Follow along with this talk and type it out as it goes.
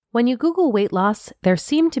When you Google weight loss, there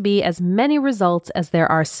seem to be as many results as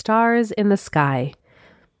there are stars in the sky.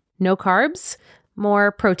 No carbs?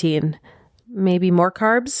 More protein. Maybe more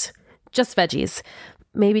carbs? Just veggies.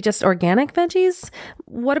 Maybe just organic veggies?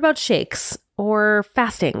 What about shakes? Or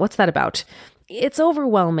fasting? What's that about? It's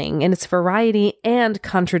overwhelming in its variety and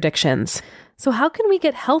contradictions. So how can we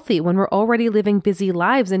get healthy when we're already living busy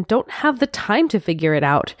lives and don't have the time to figure it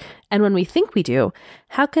out? And when we think we do,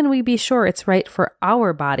 how can we be sure it's right for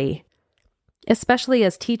our body? Especially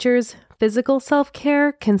as teachers, physical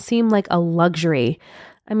self-care can seem like a luxury.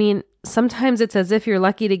 I mean, sometimes it's as if you're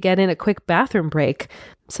lucky to get in a quick bathroom break.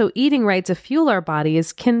 So eating right to fuel our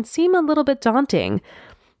bodies can seem a little bit daunting.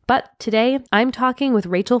 But today, I'm talking with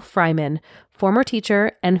Rachel Fryman, former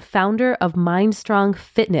teacher and founder of MindStrong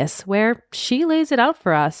Fitness, where she lays it out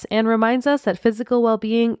for us and reminds us that physical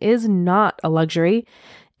well-being is not a luxury.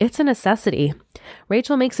 It's a necessity.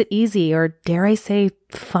 Rachel makes it easy, or dare I say,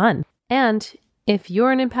 fun. And if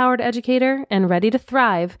you're an empowered educator and ready to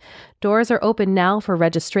thrive, doors are open now for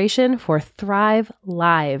registration for Thrive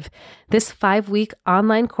Live. This 5-week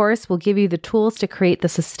online course will give you the tools to create the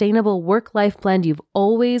sustainable work-life blend you've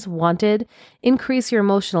always wanted, increase your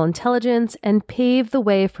emotional intelligence, and pave the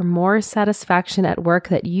way for more satisfaction at work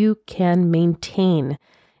that you can maintain.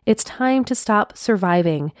 It's time to stop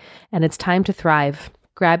surviving, and it's time to thrive.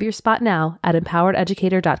 Grab your spot now at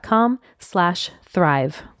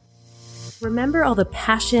empowereducator.com/thrive. Remember all the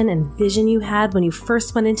passion and vision you had when you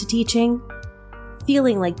first went into teaching?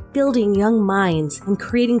 Feeling like building young minds and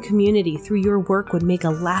creating community through your work would make a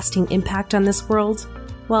lasting impact on this world?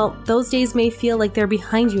 Well, those days may feel like they're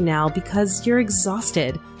behind you now because you're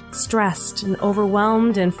exhausted, stressed, and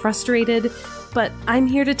overwhelmed and frustrated, but I'm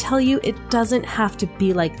here to tell you it doesn't have to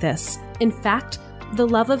be like this. In fact, the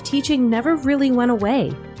love of teaching never really went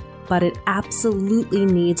away, but it absolutely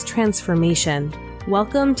needs transformation.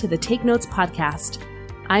 Welcome to the Take Notes podcast.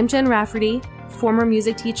 I'm Jen Rafferty, former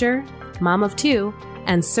music teacher, mom of 2,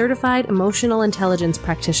 and certified emotional intelligence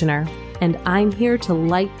practitioner, and I'm here to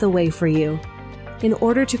light the way for you. In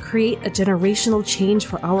order to create a generational change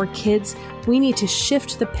for our kids, we need to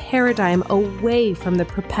shift the paradigm away from the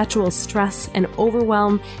perpetual stress and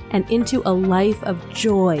overwhelm and into a life of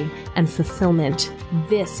joy and fulfillment.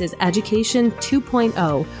 This is Education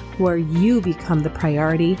 2.0, where you become the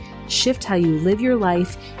priority, shift how you live your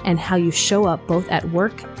life, and how you show up both at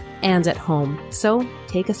work and at home. So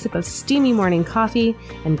take a sip of steamy morning coffee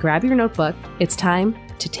and grab your notebook. It's time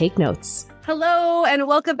to take notes. Hello, and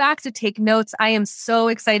welcome back to Take Notes. I am so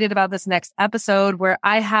excited about this next episode where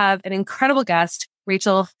I have an incredible guest,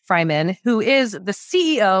 Rachel Fryman, who is the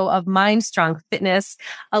CEO of MindStrong Fitness,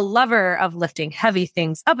 a lover of lifting heavy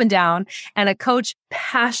things up and down, and a coach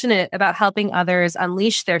passionate about helping others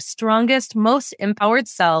unleash their strongest, most empowered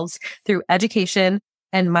selves through education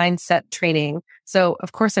and mindset training. So,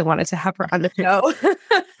 of course, I wanted to have her on the show.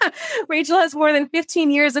 Rachel has more than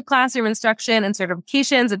 15 years of classroom instruction and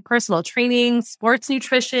certifications in personal training, sports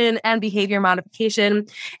nutrition, and behavior modification.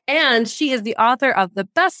 And she is the author of the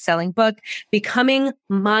best-selling book, Becoming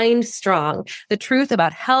Mind Strong: The Truth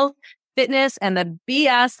About Health, Fitness, and the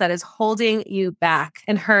BS that is holding you back.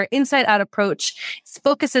 And her inside-out approach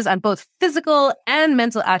focuses on both physical and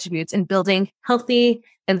mental attributes in building healthy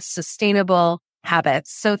and sustainable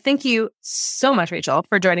habits. So thank you so much, Rachel,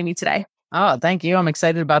 for joining me today. Oh, thank you. I'm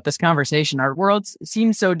excited about this conversation. Our worlds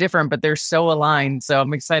seem so different, but they're so aligned. So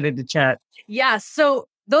I'm excited to chat. Yeah. So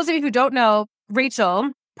those of you who don't know, Rachel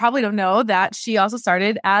probably don't know that she also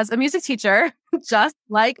started as a music teacher, just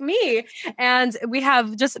like me. And we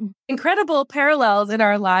have just incredible parallels in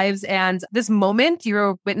our lives. And this moment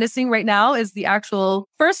you're witnessing right now is the actual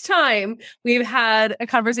first time we've had a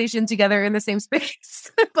conversation together in the same space.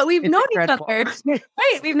 But we've known each other,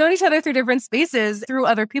 right? We've known each other through different spaces, through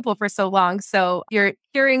other people for so long. So you're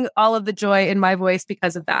hearing all of the joy in my voice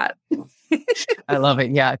because of that. I love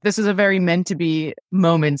it. Yeah. This is a very meant to be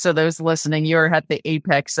moment. So those listening, you're at the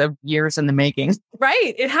apex of years in the making.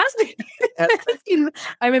 Right. It has been.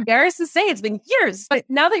 I'm embarrassed to say it's been years. But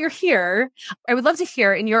now that you're here, I would love to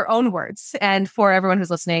hear in your own words, and for everyone who's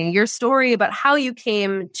listening, your story about how you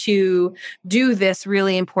came to do this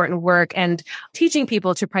really important work and teaching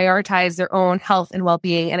people to prioritize their own health and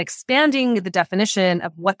well-being and expanding the definition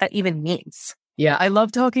of what that even means. Yeah, I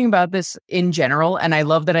love talking about this in general, and I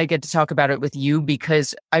love that I get to talk about it with you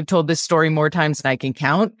because I've told this story more times than I can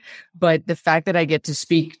count, but the fact that I get to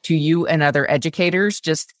speak to you and other educators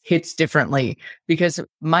just hits differently because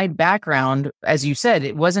my background, as you said,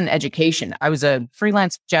 it wasn't education. I was a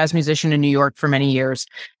freelance jazz musician in New York for many years,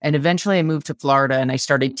 and eventually I moved to Florida and I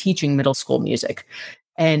started teaching middle school music.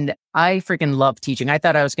 And I freaking love teaching. I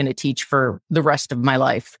thought I was going to teach for the rest of my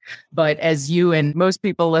life. But as you and most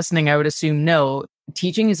people listening, I would assume know,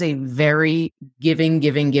 teaching is a very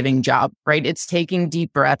giving job, right? It's taking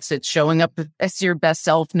deep breaths. It's showing up as your best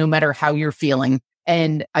self, no matter how you're feeling.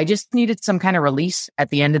 And I just needed some kind of release at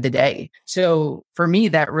the end of the day. So for me,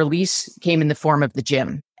 that release came in the form of the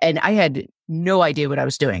gym. And I had no idea what I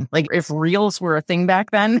was doing. Like if reels were a thing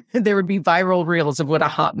back then, there would be viral reels of what a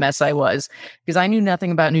hot mess I was because I knew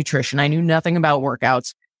nothing about nutrition. I knew nothing about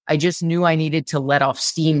workouts. I just knew I needed to let off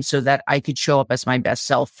steam so that I could show up as my best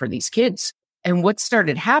self for these kids. And what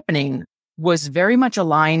started happening was very much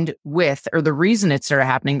aligned with, or the reason it started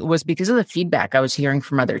happening was because of the feedback I was hearing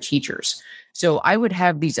from other teachers. So I would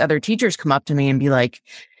have these other teachers come up to me and be like,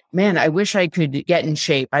 man, I wish I could get in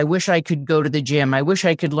shape. I wish I could go to the gym. I wish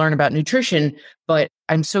I could learn about nutrition, but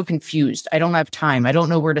I'm so confused. I don't have time. I don't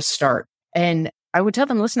know where to start. And I would tell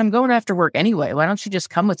them, listen, I'm going after work anyway. Why don't you just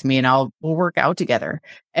come with me and we'll work out together.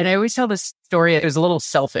 And I always tell this story. It was a little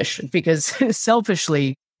selfish because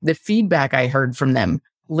selfishly, the feedback I heard from them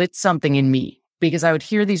lit something in me because I would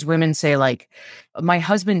hear these women say like, my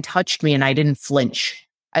husband touched me and I didn't flinch.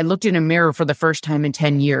 I looked in a mirror for the first time in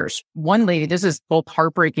 10 years. One lady, this is both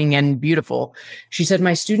heartbreaking and beautiful. She said,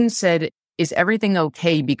 my student said, is everything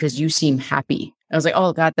okay because you seem happy? I was like,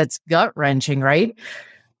 oh God, that's gut wrenching, right?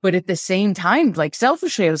 But at the same time, like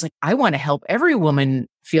selfishly, I was like, I want to help every woman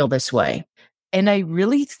feel this way. And I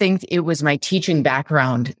really think it was my teaching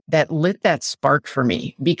background that lit that spark for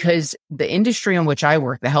me because the industry in which I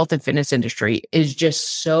work, the health and fitness industry, is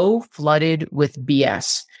just so flooded with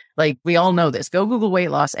BS. Like we all know this. Go Google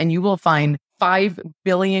weight loss and you will find 5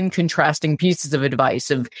 billion contrasting pieces of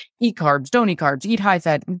advice of eat carbs, don't eat carbs, eat high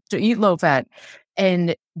fat, eat low fat.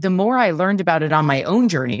 And the more I learned about it on my own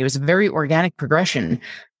journey, it was a very organic progression.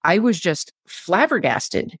 I was just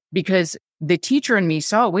flabbergasted because the teacher in me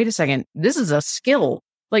saw, wait a second, this is a skill.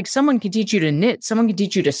 Like someone can teach you to knit, someone can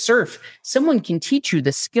teach you to surf, someone can teach you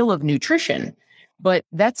the skill of nutrition. But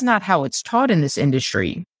that's not how it's taught in this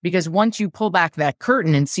industry. Because once you pull back that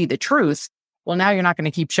curtain and see the truth, well, now you're not going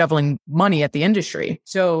to keep shoveling money at the industry.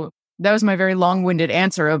 So that was my very long-winded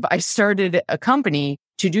answer of I started a company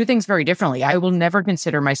to do things very differently. I will never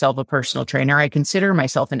consider myself a personal trainer. I consider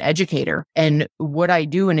myself an educator. And what I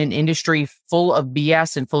do in an industry full of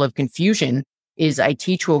BS and full of confusion is I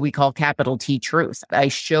teach what we call capital T truth. I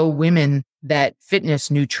show women that fitness,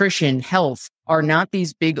 nutrition, health are not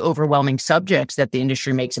these big overwhelming subjects that the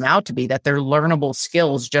industry makes them out to be, that they're learnable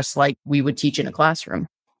skills just like we would teach in a classroom.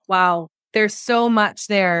 Wow. There's so much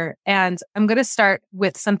there. And I'm going to start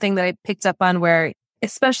with something that I picked up on where,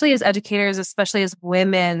 especially as educators, especially as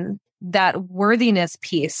women, that worthiness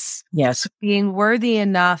piece. Yes. Being worthy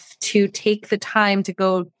enough to take the time to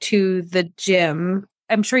go to the gym.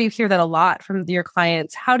 I'm sure you hear that a lot from your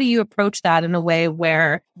clients. How do you approach that in a way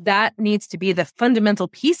where that needs to be the fundamental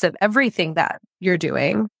piece of everything that you're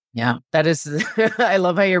doing? Yeah, that is, I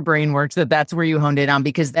love how your brain works, that's where you honed in on,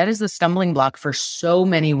 because that is the stumbling block for so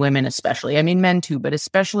many women, especially. I mean, men too, but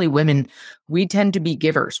especially women. We tend to be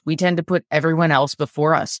givers. We tend to put everyone else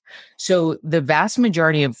before us. So the vast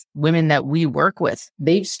majority of women that we work with,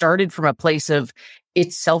 they've started from a place of,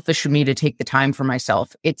 it's selfish for me to take the time for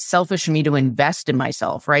myself. It's selfish for me to invest in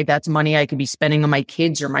myself, right? That's money I could be spending on my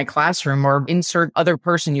kids or my classroom or insert other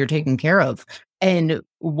person you're taking care of. And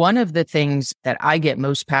one of the things that I get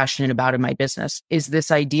most passionate about in my business is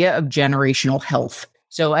this idea of generational health.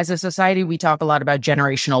 So as a society, we talk a lot about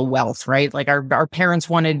generational wealth, right? Like our parents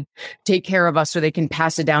wanted to take care of us so they can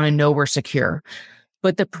pass it down and know we're secure.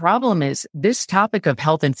 But the problem is this topic of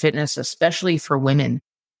health and fitness, especially for women,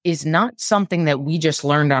 is not something that we just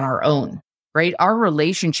learned on our own, right? Our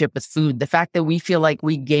relationship with food, the fact that we feel like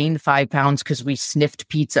we gained 5 pounds because we sniffed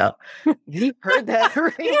pizza. We've heard that.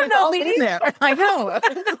 Right? You know, been there. I know.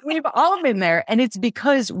 We've all been there. And it's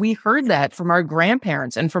because we heard that from our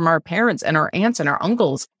grandparents and from our parents and our aunts and our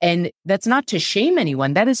uncles. And that's not to shame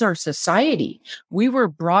anyone. That is our society. We were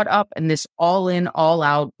brought up in this all in, all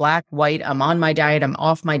out, black, white, I'm on my diet, I'm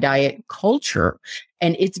off my diet culture.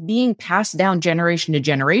 And it's being passed down generation to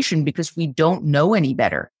generation because we don't know any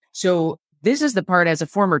better. So this is the part as a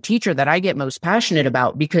former teacher that I get most passionate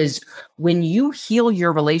about, because when you heal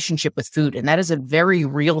your relationship with food, and that is a very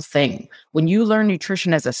real thing, when you learn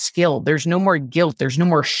nutrition as a skill, there's no more guilt, there's no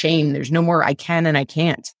more shame, there's no more I can and I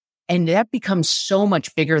can't. And that becomes so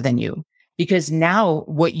much bigger than you, because now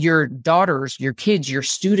what your daughters, your kids, your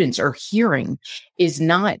students are hearing is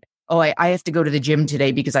not, oh, I have to go to the gym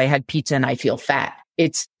today because I had pizza and I feel fat.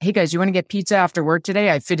 It's, hey guys, you want to get pizza after work today?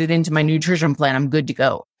 I fit it into my nutrition plan. I'm good to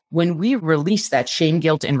go. When we release that shame,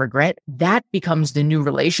 guilt, and regret, that becomes the new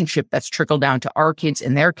relationship that's trickled down to our kids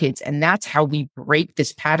and their kids. And that's how we break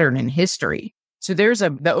this pattern in history. So there's the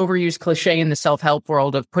overused cliche in the self-help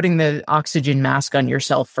world of putting the oxygen mask on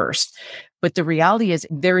yourself first. But the reality is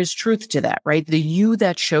there is truth to that, right? The you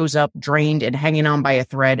that shows up drained and hanging on by a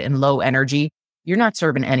thread and low energy, you're not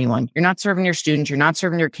serving anyone. You're not serving your students. You're not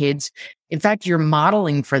serving your kids. In fact, you're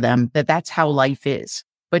modeling for them that that's how life is.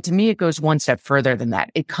 But to me, it goes one step further than that.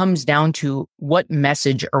 It comes down to what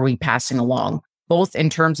message are we passing along, both in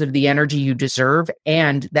terms of the energy you deserve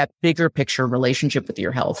and that bigger picture relationship with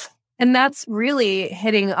your health. And that's really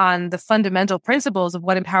hitting on the fundamental principles of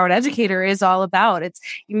what Empowered Educator is all about. It's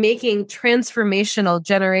making transformational,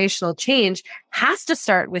 generational change has to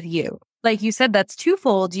start with you. Like you said, that's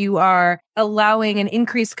twofold. You are allowing an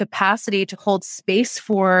increased capacity to hold space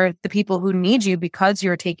for the people who need you because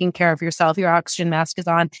you're taking care of yourself. Your oxygen mask is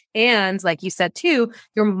on. And like you said, too,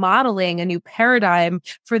 you're modeling a new paradigm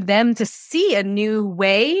for them to see a new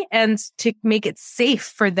way and to make it safe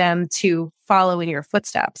for them to follow in your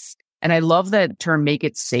footsteps. And I love that term, make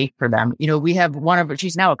it safe for them. You know, we have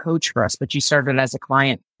she's now a coach for us, but she started as a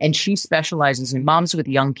client and she specializes in moms with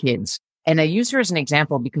young kids. And I use her as an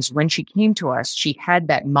example because when she came to us, she had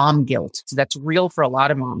that mom guilt. So that's real for a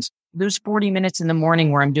lot of moms. Those 40 minutes in the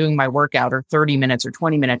morning where I'm doing my workout or 30 minutes or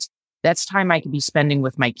 20 minutes, that's time I could be spending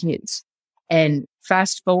with my kids. And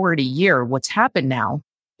fast forward a year, what's happened now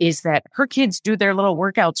is that her kids do their little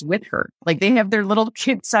workouts with her. Like they have their little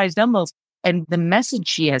kid-sized dumbbells. And the message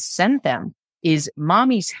she has sent them is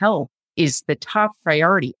mommy's health is the top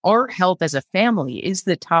priority. Our health as a family is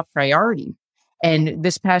the top priority. And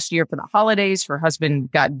this past year for the holidays, her husband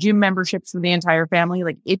got gym memberships for the entire family.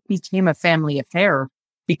 Like it became a family affair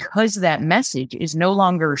because that message is no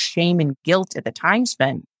longer shame and guilt at the time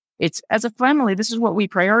spent. It's as a family, this is what we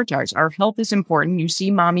prioritize. Our health is important. You see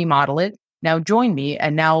mommy model it. Now join me.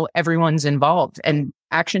 And now everyone's involved and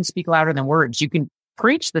actions speak louder than words. You can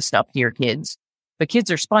preach the stuff to your kids, but kids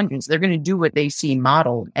are sponges. They're going to do what they see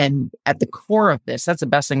modeled. And at the core of this, that's the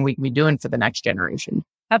best thing we can be doing for the next generation.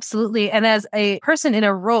 Absolutely. And as a person in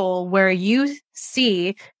a role where you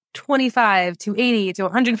see 25 to 80 to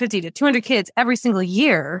 150 to 200 kids every single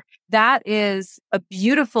year, that is a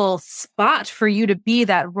beautiful spot for you to be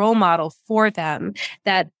that role model for them.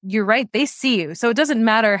 That you're right, they see you. So it doesn't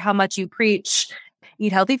matter how much you preach,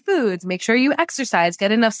 eat healthy foods, make sure you exercise,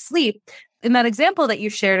 get enough sleep. In that example that you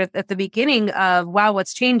shared at the beginning of, wow,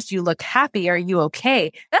 what's changed? You look happy. Are you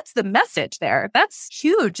okay? That's the message there. That's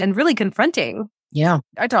huge and really confronting. Yeah.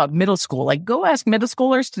 I taught middle school, like go ask middle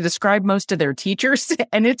schoolers to describe most of their teachers.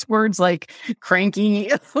 And it's words like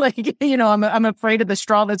cranky, like, you know, I'm afraid of the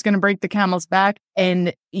straw that's going to break the camel's back.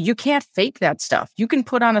 And you can't fake that stuff. You can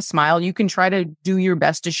put on a smile. You can try to do your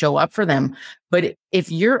best to show up for them. But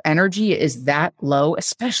if your energy is that low,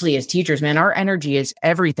 especially as teachers, man, our energy is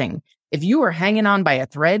everything. If you are hanging on by a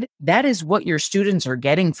thread, that is what your students are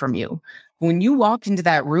getting from you. When you walk into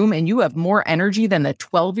that room and you have more energy than the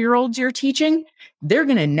 12-year-olds you're teaching, they're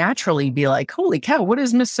going to naturally be like, holy cow, what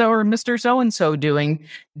is Miss So or Mr. So-and-so doing?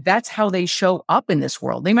 That's how they show up in this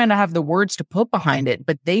world. They might not have the words to put behind it,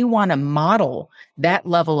 but they want to model that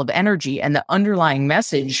level of energy. And the underlying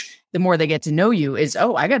message, the more they get to know you is,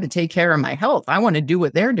 oh, I got to take care of my health. I want to do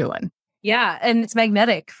what they're doing. Yeah, and it's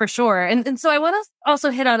magnetic for sure. And so I want to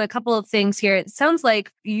also hit on a couple of things here. It sounds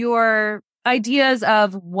like your ideas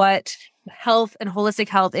of what health and holistic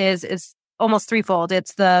health is almost threefold.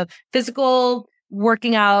 It's the physical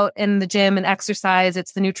working out in the gym and exercise.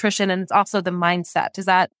 It's the nutrition, and it's also the mindset. Is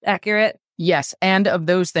that accurate? Yes. And of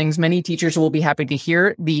those things, many teachers will be happy to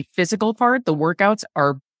hear the physical part. The workouts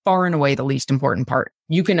are far and away the least important part.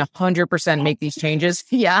 You can 100% make these changes.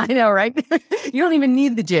 Yeah, I know, right? You don't even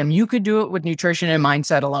need the gym. You could do it with nutrition and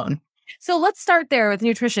mindset alone. So let's start there with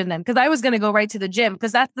nutrition then, because I was going to go right to the gym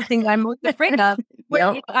because that's the thing I'm afraid of.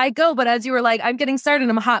 Yep. I go, but as you were like, I'm getting started,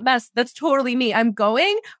 I'm a hot mess. That's totally me. I'm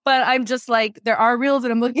going, but I'm just like, there are reels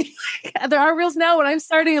and I'm looking, there are reels now when I'm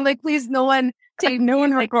starting. I'm like, please, no one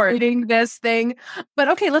recording this thing. But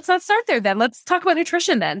okay, let's not start there then. Let's talk about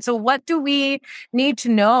nutrition then. So what do we need to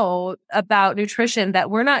know about nutrition that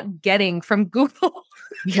we're not getting from Google?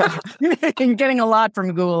 Yeah, and getting a lot from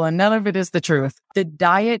Google and none of it is the truth. The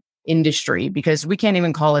diet industry, because we can't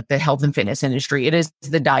even call it the health and fitness industry, it is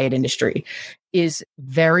the diet industry, is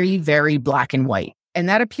very, very black and white. And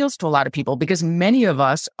that appeals to a lot of people because many of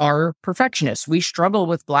us are perfectionists. We struggle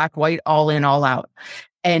with black, white, all in, all out.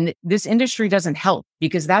 And this industry doesn't help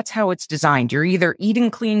because that's how it's designed. You're either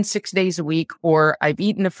eating clean 6 days a week, or I've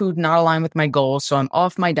eaten a food not aligned with my goals, so I'm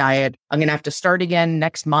off my diet. I'm going to have to start again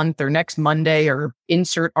next month or next Monday, or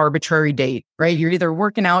insert arbitrary date, right? You're either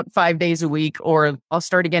working out 5 days a week, or I'll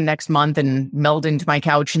start again next month and meld into my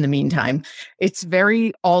couch in the meantime. It's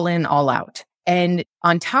very all in, all out. And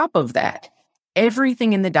on top of that,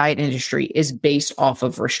 everything in the diet industry is based off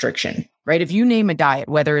of restriction, right? If you name a diet,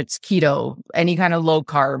 whether it's keto, any kind of low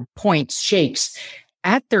carb, points, shakes,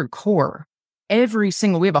 at their core, we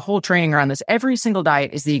have a whole training around this. Every single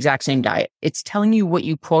diet is the exact same diet. It's telling you what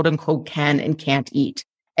you quote unquote can and can't eat.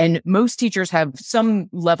 And most teachers have some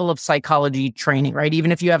level of psychology training, right?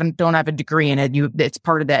 Even if you don't have a degree in it, it's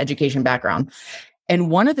part of the education background. And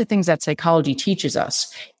one of the things that psychology teaches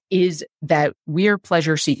us is that we are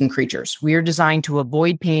pleasure-seeking creatures. We are designed to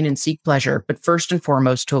avoid pain and seek pleasure, but first and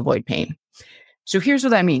foremost, to avoid pain. So here's what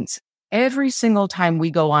that means. Every single time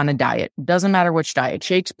we go on a diet, doesn't matter which diet,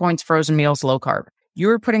 shakes, points, frozen meals, low carb,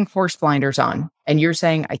 you're putting horse blinders on and you're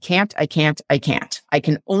saying, I can't. I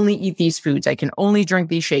can only eat these foods. I can only drink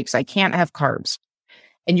these shakes. I can't have carbs.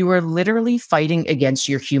 And you are literally fighting against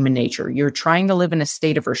your human nature. You're trying to live in a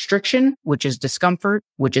state of restriction, which is discomfort,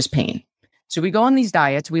 which is pain. So we go on these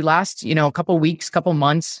diets, we last, a couple weeks, couple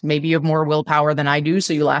months, maybe you have more willpower than I do,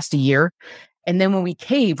 so you last a year. And then when we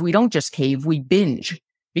cave, we don't just cave, we binge,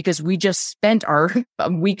 because we just spent our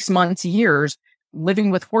weeks, months, years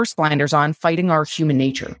living with horse blinders on, fighting our human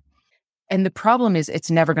nature. And the problem is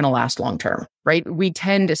it's never going to last long term, right? We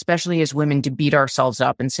tend, especially as women, to beat ourselves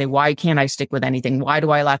up and say, why can't I stick with anything? Why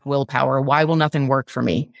do I lack willpower? Why will nothing work for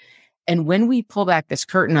me? And when we pull back this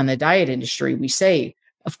curtain on the diet industry, we say,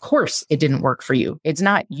 of course, it didn't work for you. It's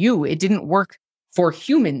not you. It didn't work for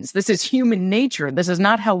humans. This is human nature. This is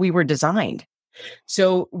not how we were designed.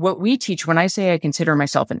 So what we teach, when I say I consider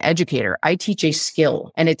myself an educator, I teach a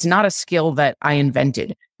skill, and it's not a skill that I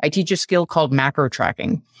invented. I teach a skill called macro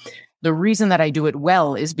tracking. The reason that I do it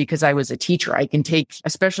well is because I was a teacher. I can take,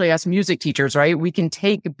 especially us music teachers, right? We can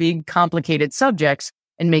take big, complicated subjects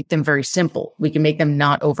and make them very simple. We can make them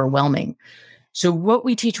not overwhelming. So what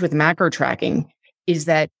we teach with macro tracking is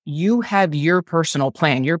that you have your personal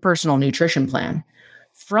plan, your personal nutrition plan.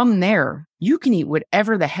 From there, you can eat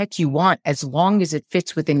whatever the heck you want as long as it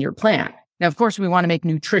fits within your plan. Now, of course, we want to make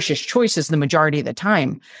nutritious choices the majority of the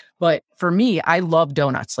time. But for me, I love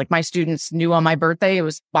donuts. Like my students knew on my birthday, it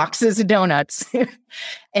was boxes of donuts.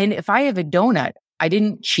 And if I have a donut, I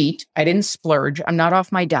didn't cheat. I didn't splurge. I'm not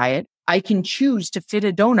off my diet. I can choose to fit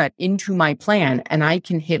a donut into my plan and I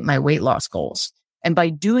can hit my weight loss goals. And by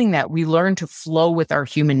doing that, we learn to flow with our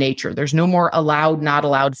human nature. There's no more allowed, not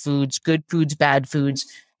allowed foods, good foods, bad foods.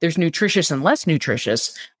 There's nutritious and less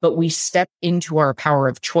nutritious, but we step into our power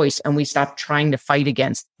of choice and we stop trying to fight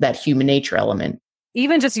against that human nature element.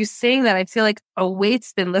 Even just you saying that, I feel like a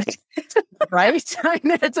weight's been lifted. Right? It's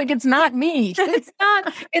like, it's not me.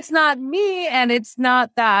 It's not me. And it's not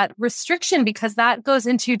that restriction, because that goes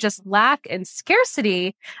into just lack and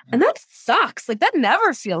scarcity. And that sucks. Like that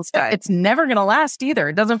never feels good. It's never going to last either.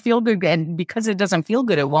 It doesn't feel good. And because it doesn't feel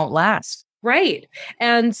good, it won't last. Right.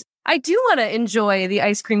 And I do want to enjoy the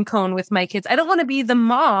ice cream cone with my kids. I don't want to be the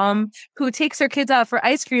mom who takes her kids out for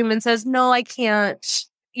ice cream and says, no, I can't.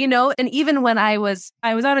 And even when I was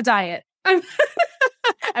on a diet, I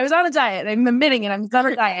was on a diet, I'm admitting it, I'm on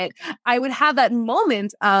a diet. I would have that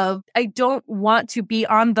moment of, I don't want to be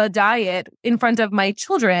on the diet in front of my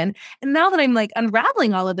children. And now that I'm like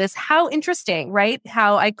unraveling all of this, how interesting, right?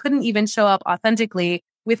 How I couldn't even show up authentically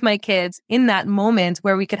with my kids in that moment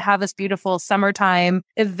where we could have this beautiful summertime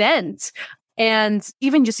event. And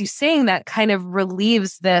even just you saying that kind of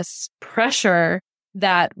relieves this pressure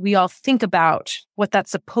that we all think about what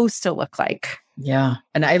that's supposed to look like. Yeah.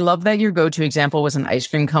 And I love that your go-to example was an ice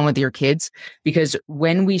cream cone with your kids, because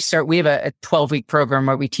when we have a 12-week program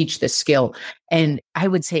where we teach this skill. And I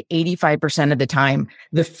would say 85% of the time,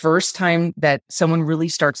 the first time that someone really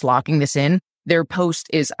starts locking this in, their post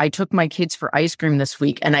is, I took my kids for ice cream this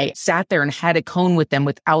week and I sat there and had a cone with them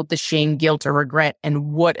without the shame, guilt, or regret.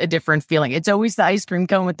 And what a different feeling. It's always the ice cream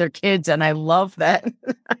cone with their kids. And I love that. Isn't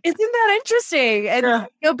that interesting? And,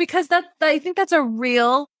 because I think that's a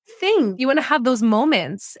real thing. You want to have those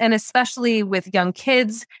moments. And especially with young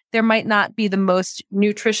kids, there might not be the most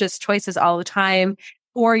nutritious choices all the time.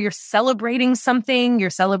 Or you're celebrating something, you're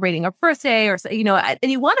celebrating a birthday, or,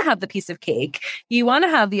 and you want to have the piece of cake. You want to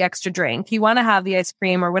have the extra drink. You want to have the ice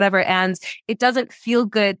cream or whatever. And it doesn't feel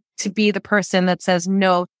good to be the person that says,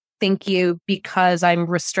 no, thank you because I'm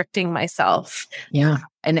restricting myself. Yeah.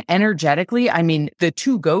 And energetically, I mean, the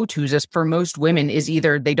two go-tos is for most women is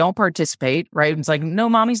either they don't participate, right? It's like, no,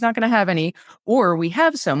 mommy's not going to have any, or we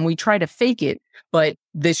have some, we try to fake it, but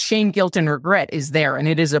the shame, guilt, and regret is there and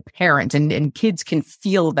it is apparent and kids can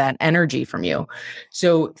feel that energy from you.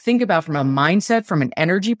 So think about from a mindset, from an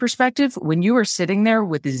energy perspective, when you are sitting there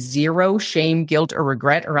with zero shame, guilt, or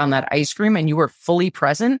regret around that ice cream and you are fully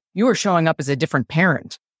present, you are showing up as a different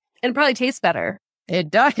parent. And it probably tastes better. It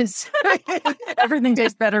does. Everything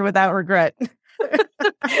tastes better without regret.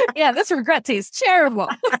 Yeah, this regret tastes terrible.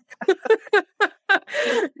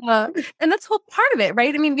 And that's whole part of it,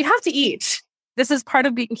 right? I mean, we have to eat. This is part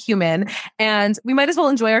of being human, and we might as well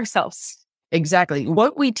enjoy ourselves. Exactly.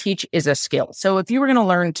 What we teach is a skill. So if you were going to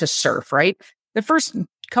learn to surf, right? The first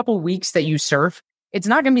couple weeks that you surf, it's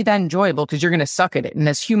not going to be that enjoyable because you're going to suck at it. And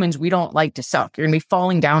as humans, we don't like to suck. You're going to be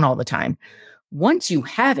falling down all the time. Once you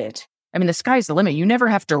have it, I mean, the sky's the limit. You never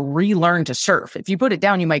have to relearn to surf. If you put it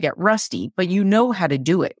down, you might get rusty, but you know how to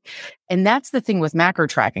do it. And that's the thing with macro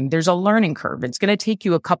tracking. There's a learning curve. It's going to take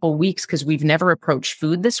you a couple weeks because we've never approached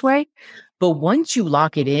food this way. But once you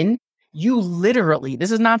lock it in, you literally,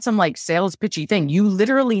 this is not some like sales pitchy thing. You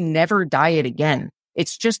literally never diet again.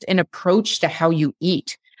 It's just an approach to how you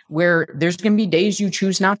eat, where there's going to be days you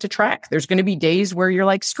choose not to track. There's going to be days where you're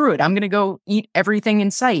like, screw it, I'm going to go eat everything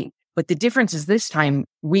in sight. But the difference is this time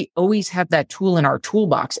we always have that tool in our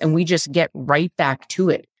toolbox and we just get right back to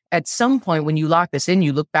it. At some point when you lock this in,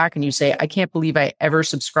 you look back and you say, I can't believe I ever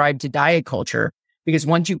subscribed to diet culture, because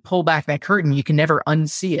once you pull back that curtain, you can never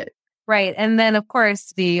unsee it. Right. And then, of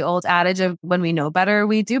course, the old adage of when we know better,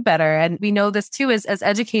 we do better. And we know this too, as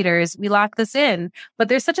educators, we lock this in. But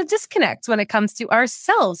there's such a disconnect when it comes to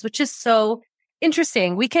ourselves, which is so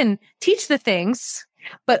interesting. We can teach the things,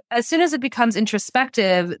 but as soon as it becomes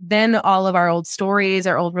introspective, then all of our old stories,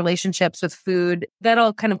 our old relationships with food, that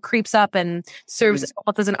all kind of creeps up and serves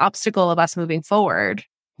as an obstacle of us moving forward.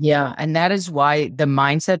 Yeah. And that is why the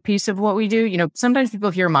mindset piece of what we do, you know, sometimes people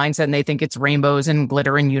hear mindset and they think it's rainbows and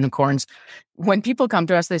glitter and unicorns. When people come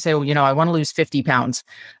to us, they say, well, you know, I want to lose 50 pounds.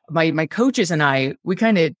 My coaches and I, we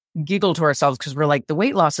kind of giggle to ourselves because we're like, the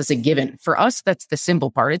weight loss is a given. For us, that's the simple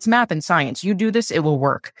part. It's math and science. You do this, it will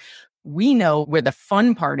work. We know where the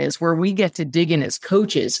fun part is, where we get to dig in as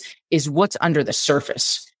coaches, is what's under the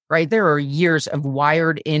surface, right? There are years of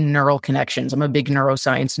wired in neural connections. I'm a big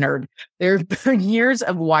neuroscience nerd. There are years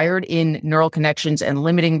of wired in neural connections and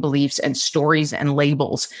limiting beliefs and stories and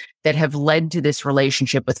labels that have led to this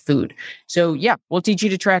relationship with food. So yeah, we'll teach you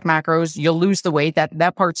to track macros. You'll lose the weight.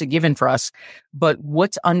 That part's a given for us. But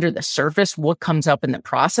what's under the surface, what comes up in the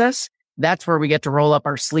process, that's where we get to roll up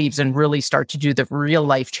our sleeves and really start to do the real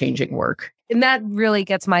life-changing work. And that really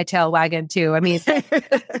gets my tail wagging too. I mean,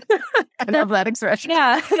 I love that expression.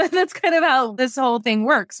 Yeah, that's kind of how this whole thing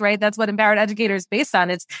works, right? That's what Empowered Educator is based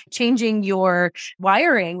on. It's changing your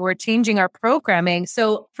wiring. We're changing our programming.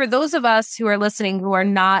 So for those of us who are listening who are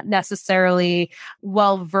not necessarily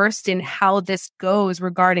well versed in how this goes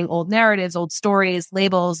regarding old narratives, old stories,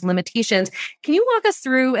 labels, limitations, can you walk us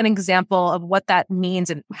through an example of what that means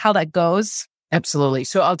and how that goes? Absolutely.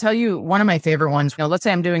 So I'll tell you one of my favorite ones. You know, let's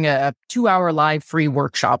say I'm doing a 2-hour live free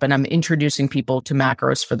workshop and I'm introducing people to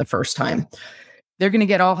macros for the first time. They're going to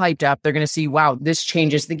get all hyped up. They're going to see, wow, this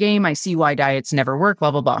changes the game. I see why diets never work,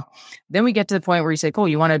 blah, blah, blah. Then we get to the point where you say, cool,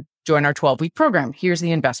 you want to join our 12-week program. Here's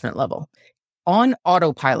the investment level. On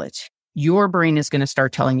autopilot, your brain is going to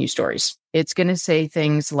start telling you stories. It's going to say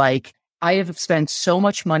things like, I have spent so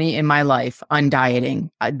much money in my life on dieting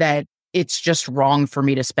that it's just wrong for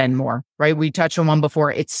me to spend more, right? We touched on one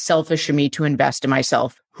before. It's selfish of me to invest in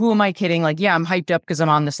myself. Who am I kidding? Like, yeah, I'm hyped up because I'm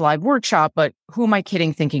on this live workshop, but who am I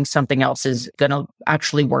kidding thinking something else is going to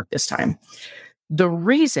actually work this time? The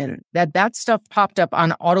reason that stuff popped up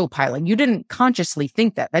on autopilot, you didn't consciously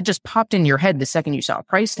think that just popped in your head the second you saw a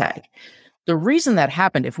price tag. The reason that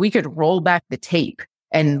happened, if we could roll back the tape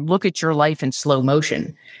and look at your life in slow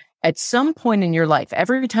motion, at some point in your life,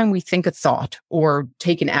 every time we think a thought or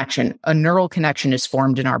take an action, a neural connection is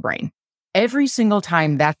formed in our brain. Every single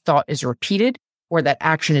time that thought is repeated or that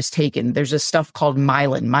action is taken, there's a stuff called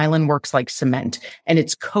myelin. Myelin works like cement, and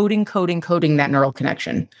it's coding that neural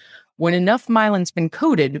connection. When enough myelin's been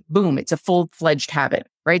coded, boom, it's a full-fledged habit,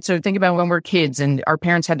 right? So think about when we're kids and our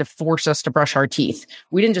parents had to force us to brush our teeth.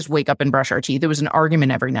 We didn't just wake up and brush our teeth. It was an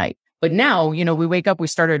argument every night. But now, you know, we wake up, we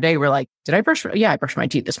start our day, we're like, I brushed my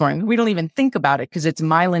teeth this morning. We don't even think about it because it's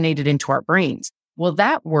myelinated into our brains. Well,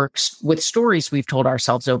 that works with stories we've told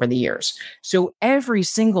ourselves over the years. So every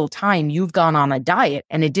single time you've gone on a diet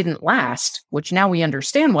and it didn't last, which now we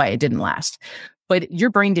understand why it didn't last. But your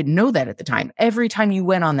brain didn't know that at the time. Every time you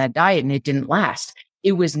went on that diet and it didn't last,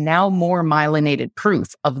 it was now more myelinated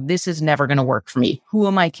proof of this is never going to work for me. Who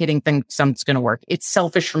am I kidding? Think something's going to work. It's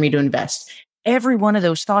selfish for me to invest. Every one of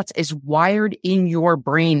those thoughts is wired in your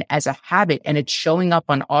brain as a habit, and it's showing up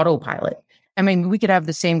on autopilot. I mean, we could have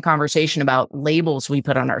the same conversation about labels we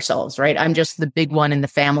put on ourselves, right? I'm just the big one in the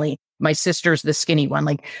family. My sister's the skinny one.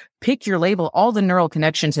 Like, pick your label. All the neural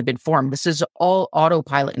connections have been formed. This is all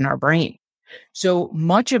autopilot in our brain. So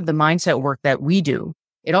much of the mindset work that we do,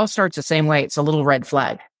 it all starts the same way. It's a little red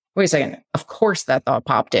flag. Wait a second. Of course that thought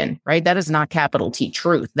popped in, right? That is not capital T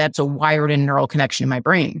truth. That's a wired in neural connection in my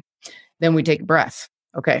brain. Then we take a breath.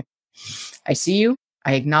 Okay. I see you.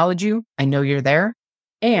 I acknowledge you. I know you're there.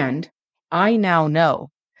 And I now know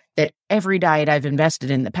that every diet I've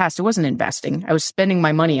invested in the past, it wasn't investing. I was spending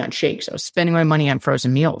my money on shakes. I was spending my money on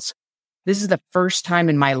frozen meals. This is the first time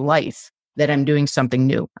in my life that I'm doing something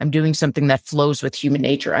new. I'm doing something that flows with human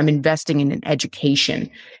nature. I'm investing in an education.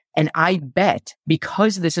 And I bet,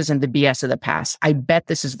 because this isn't the BS of the past, I bet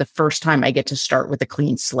this is the first time I get to start with a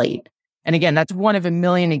clean slate. And again, that's one of a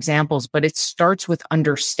million examples, but it starts with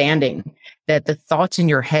understanding that the thoughts in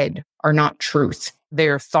your head are not truth.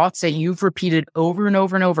 They're thoughts that you've repeated over and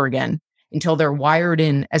over and over again until they're wired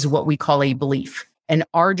in as what we call a belief. And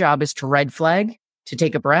our job is to red flag, to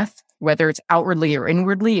take a breath, whether it's outwardly or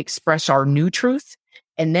inwardly, express our new truth.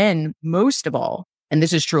 And then most of all, and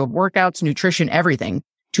this is true of workouts, nutrition, everything,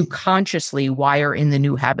 to consciously wire in the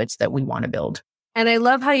new habits that we want to build. And I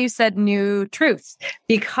love how you said new truths,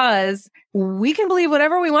 because we can believe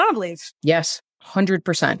whatever we want to believe. Yes,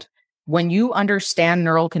 100%. When you understand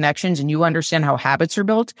neural connections and you understand how habits are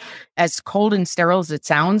built, as cold and sterile as it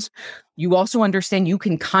sounds, you also understand you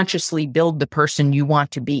can consciously build the person you want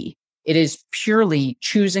to be. It is purely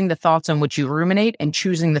choosing the thoughts on which you ruminate and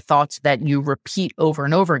choosing the thoughts that you repeat over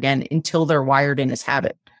and over again until they're wired in as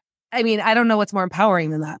habit. I mean, I don't know what's more empowering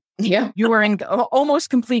than that. Yeah, you are in almost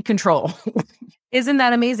complete control. Isn't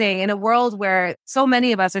that amazing? In a world where so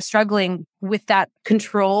many of us are struggling with that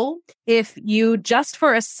control, if you just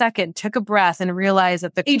for a second took a breath and realized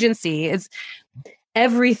that the agency is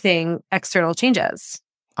everything external changes.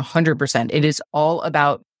 100%. It is all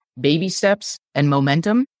about baby steps and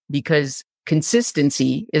momentum, because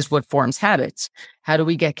consistency is what forms habits. How do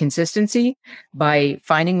we get consistency? By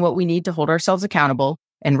finding what we need to hold ourselves accountable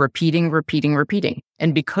and repeating.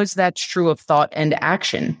 And because that's true of thought and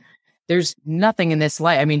action, there's nothing in this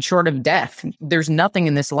life, I mean, short of death, there's nothing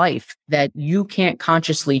in this life that you can't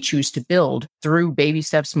consciously choose to build through baby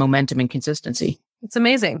steps, momentum, and consistency. It's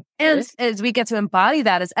amazing. And as we get to embody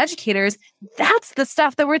that as educators, that's the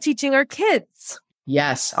stuff that we're teaching our kids.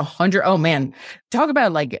 Yes, 100. Oh man, talk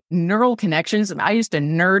about like neural connections. I used to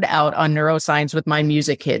nerd out on neuroscience with my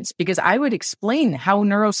music kids because I would explain how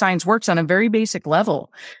neuroscience works on a very basic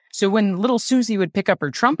level. So when little Susie would pick up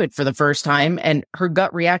her trumpet for the first time and her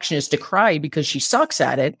gut reaction is to cry because she sucks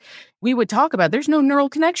at it, we would talk about there's no neural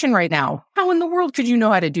connection right now. How in the world could you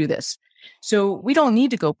know how to do this? So we don't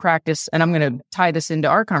need to go practice. And I'm going to tie this into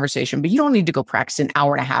our conversation, but you don't need to go practice an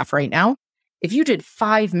hour and a half right now. If you did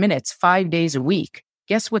 5 minutes, 5 days a week,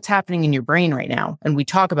 guess what's happening in your brain right now? And we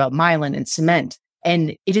talk about myelin and cement,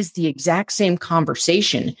 and it is the exact same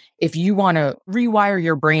conversation. If you want to rewire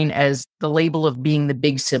your brain as the label of being the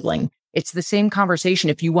big sibling, it's the same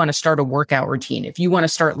conversation if you want to start a workout routine, if you want to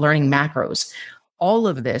start learning macros. All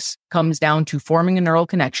of this comes down to forming a neural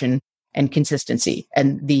connection and consistency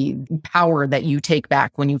and the power that you take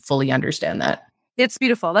back when you fully understand that. It's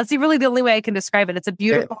beautiful. That's really the only way I can describe it. It's a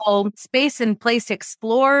beautiful space and place to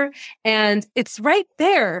explore, and it's right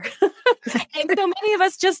there. And so many of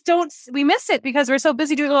us just we miss it because we're so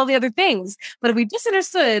busy doing all the other things. But if we just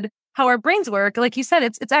understood how our brains work, like you said,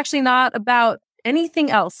 it's actually not about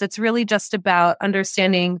anything else. It's really just about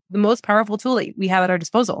understanding the most powerful tool that we have at our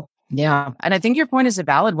disposal. Yeah. And I think your point is a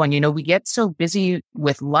valid one. You know, we get so busy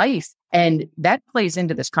with life, and that plays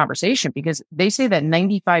into this conversation because they say that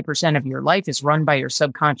 95% of your life is run by your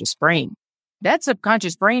subconscious brain. That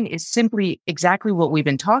subconscious brain is simply exactly what we've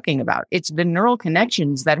been talking about. It's the neural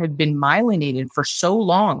connections that have been myelinated for so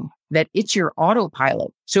long that it's your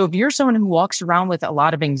autopilot. So if you're someone who walks around with a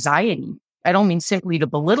lot of anxiety, I don't mean simply to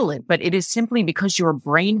belittle it, but it is simply because your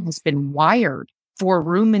brain has been wired for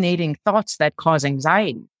ruminating thoughts that cause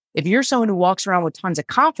anxiety. If you're someone who walks around with tons of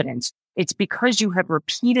confidence, it's because you have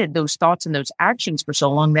repeated those thoughts and those actions for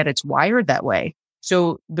so long that it's wired that way.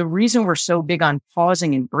 So the reason we're so big on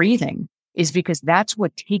pausing and breathing is because that's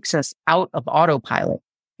what takes us out of autopilot.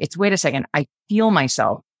 It's, wait a second, I feel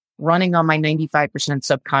myself running on my 95%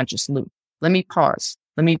 subconscious loop. Let me pause.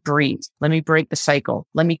 Let me breathe. Let me break the cycle.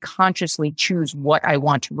 Let me consciously choose what I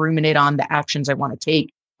want to ruminate on, the actions I want to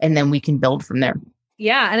take, and then we can build from there.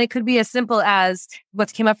 Yeah. And it could be as simple as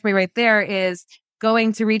what came up for me right there is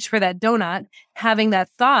going to reach for that donut, having that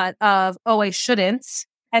thought of, oh, I shouldn't,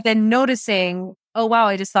 and then noticing, oh, wow,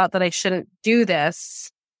 I just thought that I shouldn't do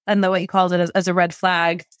this. And the way you called it as a red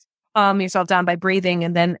flag, calm yourself down by breathing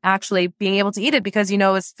and then actually being able to eat it because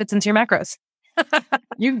it fits into your macros.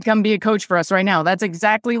 You can come be a coach for us right now. That's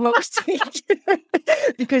exactly what we're saying.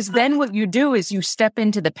 Because then what you do is you step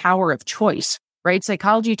into the power of choice, right?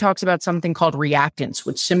 Psychology talks about something called reactance,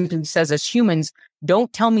 which simply says as humans,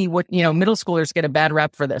 don't tell me what, middle schoolers get a bad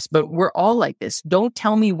rap for this, but we're all like this. Don't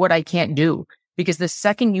tell me what I can't do. Because the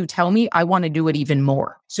second you tell me, I want to do it even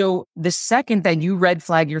more. So the second that you red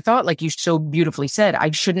flag your thought, like you so beautifully said, I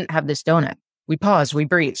shouldn't have this donut. We pause, we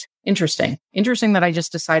breathe. Interesting that I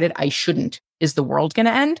just decided I shouldn't. Is the world going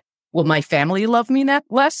to end? Will my family love me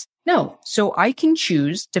less? No. So I can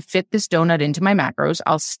choose to fit this donut into my macros.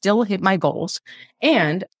 I'll still hit my goals.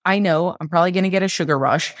 And I know I'm probably going to get a sugar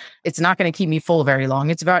rush. It's not going to keep me full very long.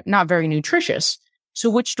 It's not very nutritious. So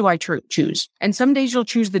which do I choose? And some days you'll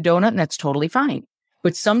choose the donut and that's totally fine.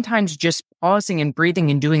 But sometimes just pausing and breathing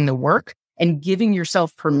and doing the work and giving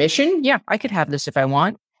yourself permission. Yeah, I could have this if I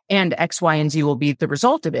want. And X, Y, and Z will be the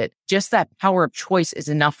result of it. Just that power of choice is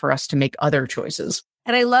enough for us to make other choices.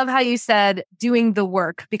 And I love how you said doing the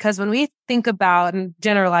work, because when we think about, and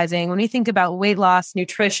generalizing, when we think about weight loss,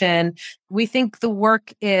 nutrition, we think the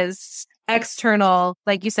work is external,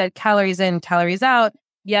 like you said, calories in, calories out.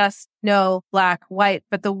 Yes, no, black, white.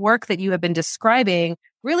 But the work that you have been describing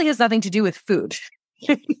really has nothing to do with food.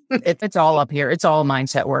 It's all up here. It's all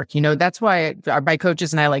mindset work. That's why my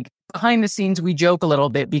coaches and I, behind the scenes, we joke a little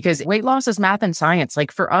bit because weight loss is math and science.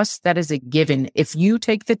 For us, that is a given. If you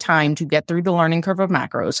take the time to get through the learning curve of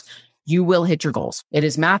macros, you will hit your goals. It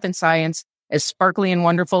is math and science. As sparkly and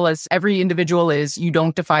wonderful as every individual is, you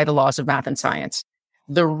don't defy the laws of math and science.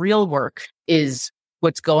 The real work is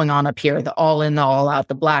what's going on up here, the all in, the all out,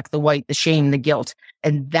 the black, the white, the shame, the guilt.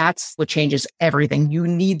 And that's what changes everything. You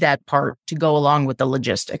need that part to go along with the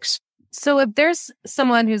logistics. So if there's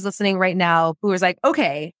someone who's listening right now who is like,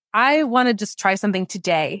 okay, I want to just try something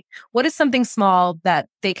today. What is something small that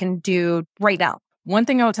they can do right now? One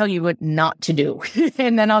thing I'll tell you what not to do,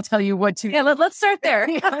 and then I'll tell you what to. Yeah, let's start there.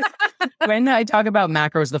 When I talk about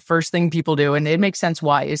macros, the first thing people do, and it makes sense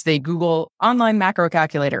why, is they Google online macro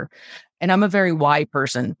calculator. And I'm a very why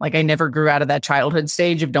person. I never grew out of that childhood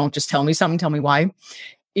stage of don't just tell me something, tell me why.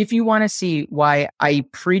 If you want to see why I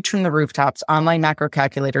preach from the rooftops, online macro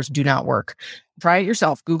calculators do not work. Try it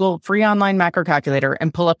yourself. Google free online macro calculator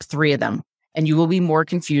and pull up 3 of them. And you will be more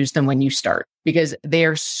confused than when you start because they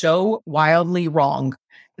are so wildly wrong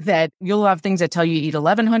that you'll have things that tell you to eat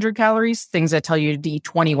 1,100 calories, things that tell you to eat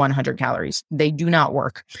 2,100 calories. They do not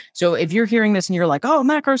work. So if you're hearing this and you're like, oh,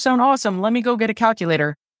 macros sound awesome, let me go get a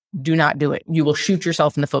calculator. Do not do it. You will shoot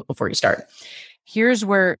yourself in the foot before you start. Here's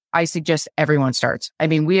where I suggest everyone starts.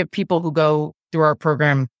 We have people who go through our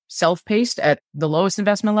program self-paced at the lowest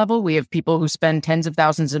investment level. We have people who spend tens of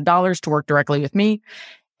thousands of dollars to work directly with me.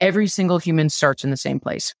 Every single human starts in the same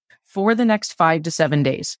place. For the next 5 to 7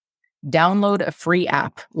 days, download a free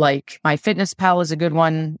app like MyFitnessPal is a good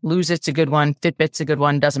one, Lose It's a good one, Fitbit's a good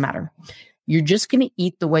one, doesn't matter. You're just going to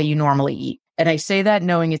eat the way you normally eat. And I say that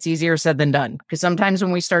knowing it's easier said than done. Because sometimes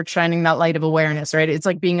when we start shining that light of awareness, right, it's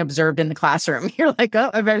like being observed in the classroom. You're like,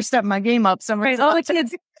 oh, I better step my game up. Right. All the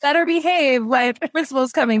kids better behave when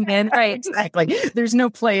principal's coming in. Right. Exactly. There's no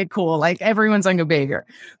play it cool. Everyone's on good behavior.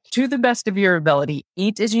 To the best of your ability,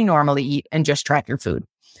 eat as you normally eat and just track your food.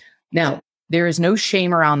 Now, there is no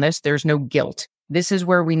shame around this. There's no guilt. This is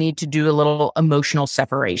where we need to do a little emotional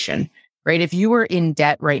separation. Right? If you were in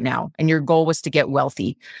debt right now and your goal was to get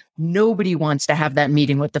wealthy, nobody wants to have that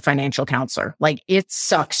meeting with the financial counselor. It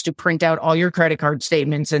sucks to print out all your credit card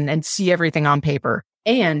statements and see everything on paper.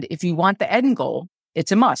 And if you want the end goal,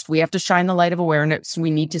 it's a must. We have to shine the light of awareness.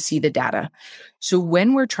 We need to see the data. So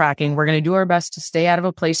when we're tracking, we're going to do our best to stay out of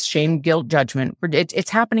a place, shame, guilt, judgment.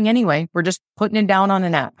 It's happening anyway. We're just putting it down on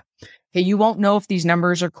an app. Okay, you won't know if these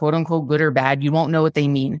numbers are quote unquote good or bad. You won't know what they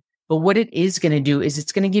mean. But what it is going to do is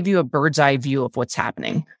it's going to give you a bird's eye view of what's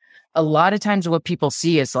happening. A lot of times what people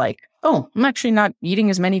see is oh, I'm actually not eating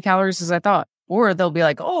as many calories as I thought. Or they'll be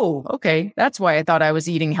like, oh, okay, that's why I thought I was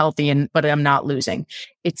eating healthy, but I'm not losing.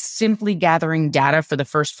 It's simply gathering data for the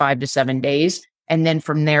first 5 to 7 days. And then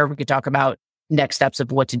from there, we could talk about next steps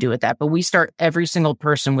of what to do with that. But we start every single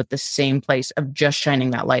person with the same place of just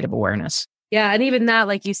shining that light of awareness. Yeah. And even that,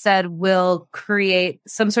 like you said, will create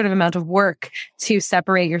some sort of amount of work to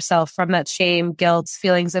separate yourself from that shame, guilt,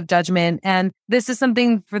 feelings of judgment. And this is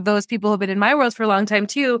something for those people who've been in my world for a long time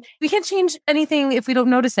too. We can't change anything if we don't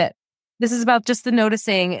notice it. This is about just the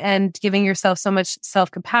noticing and giving yourself so much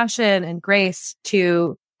self-compassion and grace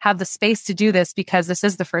to have the space to do this, because this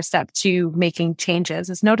is the first step to making changes,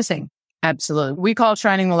 is noticing. Absolutely. We call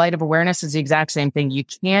shining the light of awareness is the exact same thing. You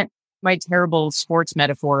can't, my terrible sports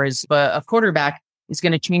metaphor is a quarterback is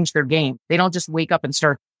going to change their game. They don't just wake up and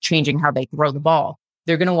start changing how they throw the ball.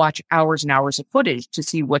 They're going to watch hours and hours of footage to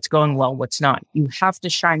see what's going well, what's not. You have to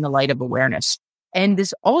shine the light of awareness. And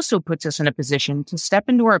this also puts us in a position to step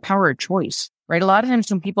into our power of choice, right? A lot of times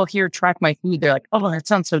when people hear track my food, they're like, oh, that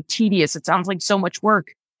sounds so tedious. It sounds like so much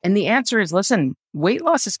work. And the answer is, listen, weight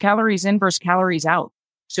loss is calories in versus calories out.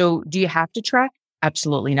 So do you have to track?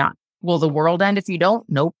 Absolutely not. Will the world end if you don't?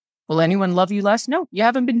 Nope. Will anyone love you less? No, you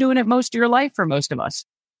haven't been doing it most of your life for most of us.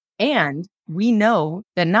 And we know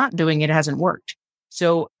that not doing it hasn't worked.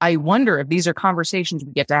 So I wonder if these are conversations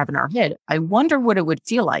we get to have in our head. I wonder what it would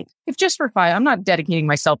feel like if just for 5, I'm not dedicating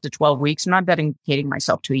myself to 12 weeks. I'm not dedicating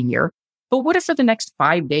myself to a year. But what if for the next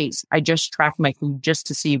 5 days, I just track my food just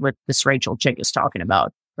to see what this Rachel chick is talking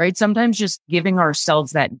about, right? Sometimes just giving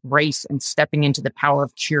ourselves that grace and stepping into the power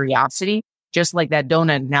of curiosity, just like that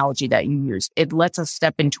donut analogy that you used, it lets us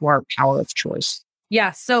step into our power of choice.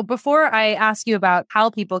 Yeah. So before I ask you about how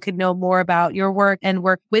people can know more about your work and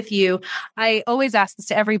work with you, I always ask this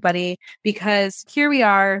to everybody, because here we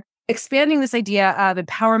are expanding this idea of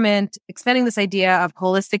empowerment, expanding this idea of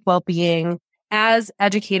holistic well-being as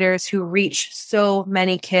educators who reach so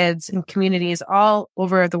many kids and communities all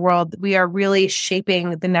over the world. We are really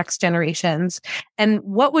shaping the next generations. And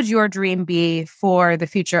what would your dream be for the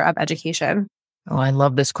future of education? Oh, I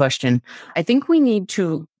love this question. I think we need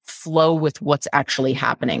to flow with what's actually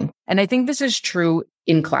happening. And I think this is true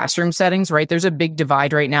in classroom settings, right? There's a big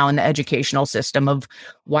divide right now in the educational system of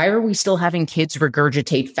why are we still having kids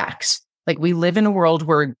regurgitate facts? Like, we live in a world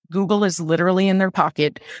where Google is literally in their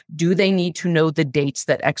pocket. Do they need to know the dates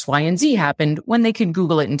that X, Y, and Z happened when they can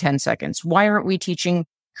Google it in 10 seconds? Why aren't we teaching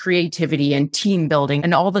creativity and team building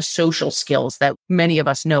and all the social skills that many of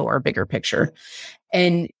us know are bigger picture?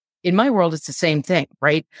 And in my world, it's the same thing,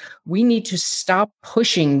 right? We need to stop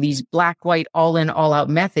pushing these black, white, all in, all out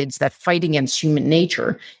methods that fight against human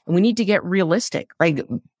nature. And we need to get realistic. Like,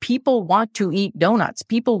 people want to eat donuts.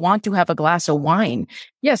 People want to have a glass of wine.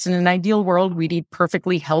 Yes, in an ideal world, we'd eat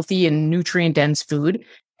perfectly healthy and nutrient dense food.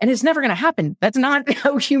 And it's never going to happen. That's not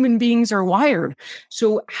how human beings are wired.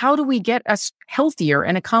 So how do we get us healthier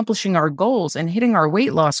and accomplishing our goals and hitting our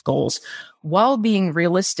weight loss goals while being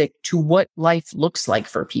realistic to what life looks like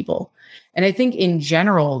for people? And I think in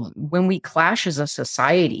general, when we clash as a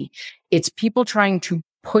society, it's people trying to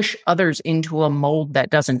push others into a mold that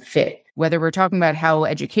doesn't fit. Whether we're talking about how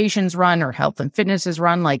education's run or health and fitness is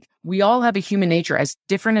run, like, we all have a human nature. As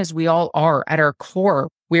different as we all are at our core,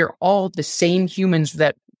 we're all the same humans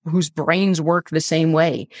whose brains work the same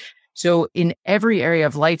way. So in every area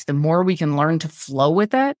of life, the more we can learn to flow with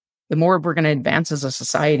that, the more we're going to advance as a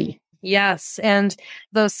society. Yes. And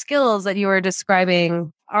those skills that you were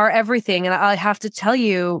describing are everything. And I have to tell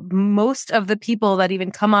you, most of the people that even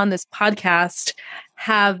come on this podcast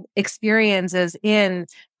have experiences in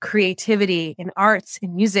creativity, in arts,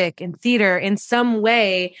 in music, in theater, in some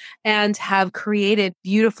way, and have created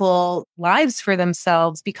beautiful lives for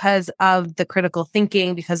themselves because of the critical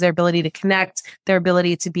thinking, because their ability to connect, their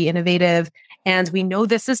ability to be innovative. And we know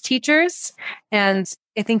this as teachers. And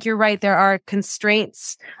I think you're right. There are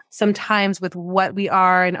constraints sometimes with what we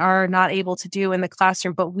are and are not able to do in the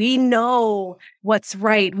classroom, but we know what's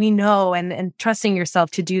right. We know, and trusting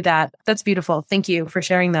yourself to do that. That's beautiful. Thank you for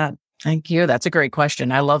sharing that. Thank you. That's a great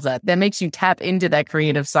question. I love that. That makes you tap into that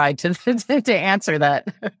creative side to answer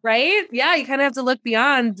that. Right? Yeah. You kind of have to look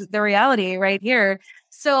beyond the reality right here.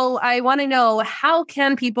 So I want to know, how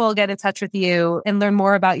can people get in touch with you and learn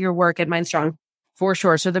more about your work at Mindstrong? For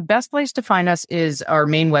sure. So the best place to find us is our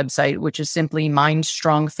main website, which is simply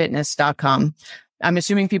mindstrongfitness.com. I'm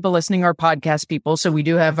assuming people listening are podcast people. So we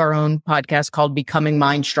do have our own podcast called Becoming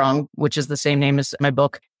Mindstrong, which is the same name as my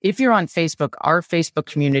book. If you're on Facebook, our Facebook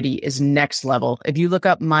community is next level. If you look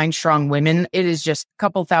up Mindstrong Women, it is just a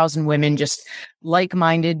couple thousand women, just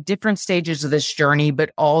like-minded, different stages of this journey,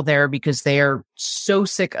 but all there because they are so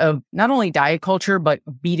sick of not only diet culture, but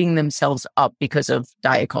beating themselves up because of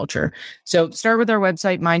diet culture. So start with our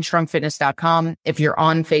website, mindstrongfitness.com. If you're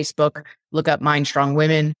on Facebook, look up Mindstrong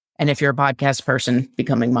Women. And if you're a podcast person,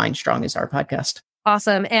 Becoming Mindstrong is our podcast.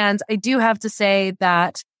 Awesome. And I do have to say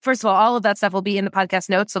that First of all of that stuff will be in the podcast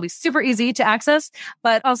notes. So it'll be super easy to access.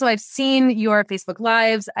 But also I've seen your Facebook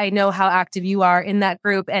Lives. I know how active you are in that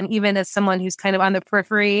group. And even as someone who's kind of on the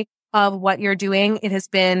periphery of what you're doing, it has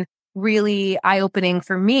been really eye-opening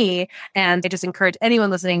for me. And I just encourage anyone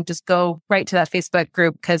listening, just go right to that Facebook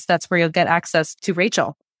group because that's where you'll get access to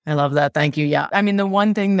Rachel. I love that. Thank you. Yeah. I mean, the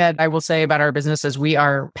one thing that I will say about our business is we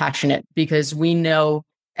are passionate because we know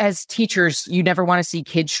as teachers, you never want to see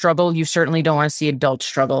kids struggle. You certainly don't want to see adults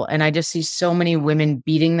struggle. And I just see so many women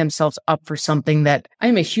beating themselves up for something that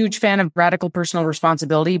I'm a huge fan of radical personal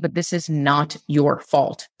responsibility, but this is not your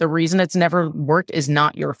fault. The reason it's never worked is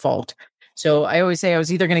not your fault. So I always say I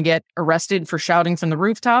was either going to get arrested for shouting from the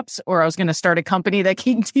rooftops or I was going to start a company that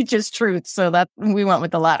teaches truth. So that we went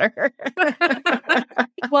with the latter.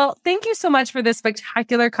 Well, thank you so much for this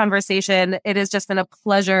spectacular conversation. It has just been a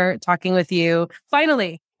pleasure talking with you.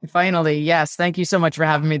 Finally, yes. Thank you so much for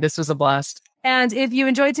having me. This was a blast. And if you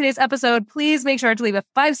enjoyed today's episode, please make sure to leave a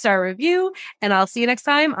 5-star review. And I'll see you next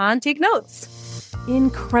time on Take Notes.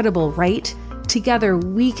 Incredible, right? Together,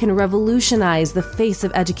 we can revolutionize the face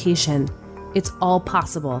of education. It's all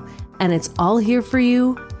possible, and it's all here for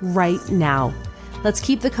you right now. Let's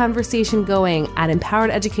keep the conversation going at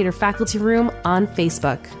Empowered Educator Faculty Room on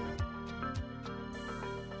Facebook.